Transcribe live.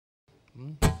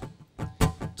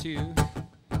2,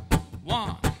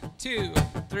 1, 2,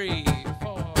 3,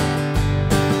 4.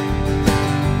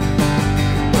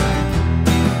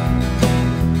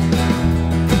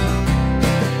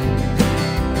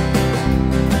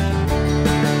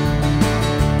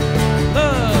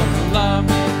 Love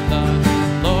the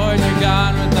Lord your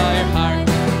God with all your heart,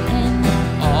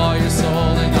 all your soul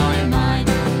and all your mind,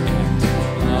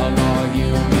 and love all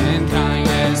humankind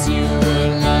as you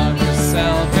would love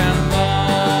yourself, and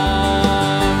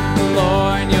love the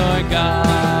Lord your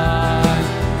God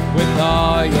with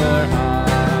all your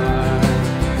heart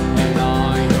and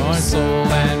all your soul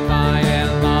and mind,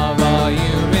 and love all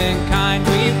humankind.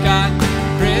 We've got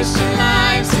Christian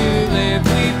lives to live,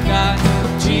 we've got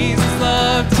Jesus'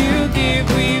 love to give,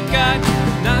 we've got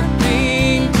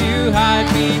nothing to hide,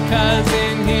 because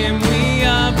in him we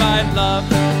abide. Love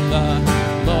the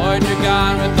Lord your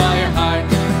God with all your heart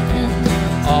and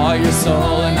all your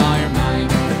soul and all your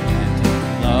mind,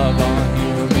 and love all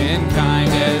humankind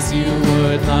as you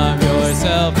would love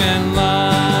yourself, and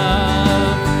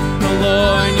love the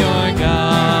Lord your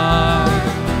God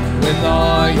with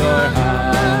all your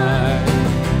heart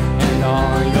and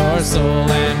all your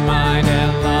soul and mind,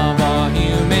 and love all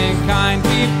humankind.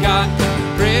 We've got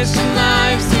Christian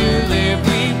lives to live,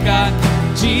 we've got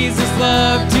Jesus'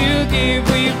 love to give,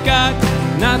 we've got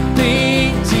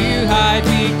nothing to hide,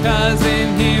 because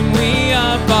in him we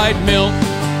abide. Milk,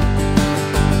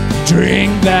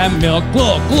 drink that milk,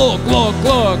 glug, glug, glug,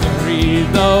 glug. Read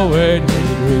the word,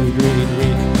 read,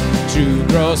 to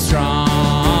grow stronger.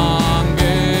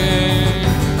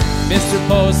 Mr.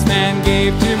 Postman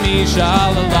gave to me,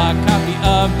 sha-la-la, copy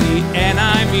of the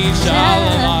NIV,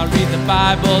 sha-la-la. Read the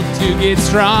Bible to get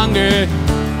stronger.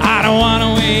 I don't want to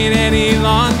wait any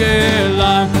longer.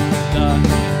 Love the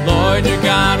Lord your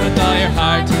God with all your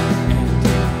heart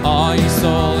and all your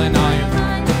soul and all your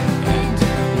mind,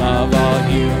 and love all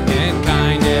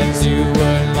humankind as you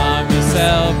would love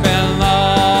yourself, and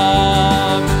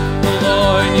love the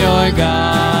Lord your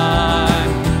God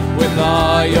with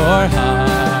all your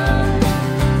heart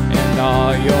and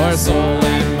all your soul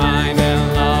and mind,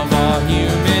 and love all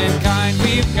humankind.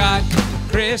 We've got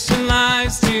Christian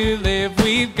lives to live,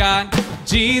 we've got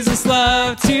Jesus'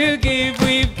 love to give,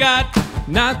 we've got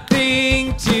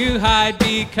nothing to hide,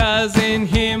 because in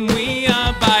him we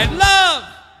abide. Love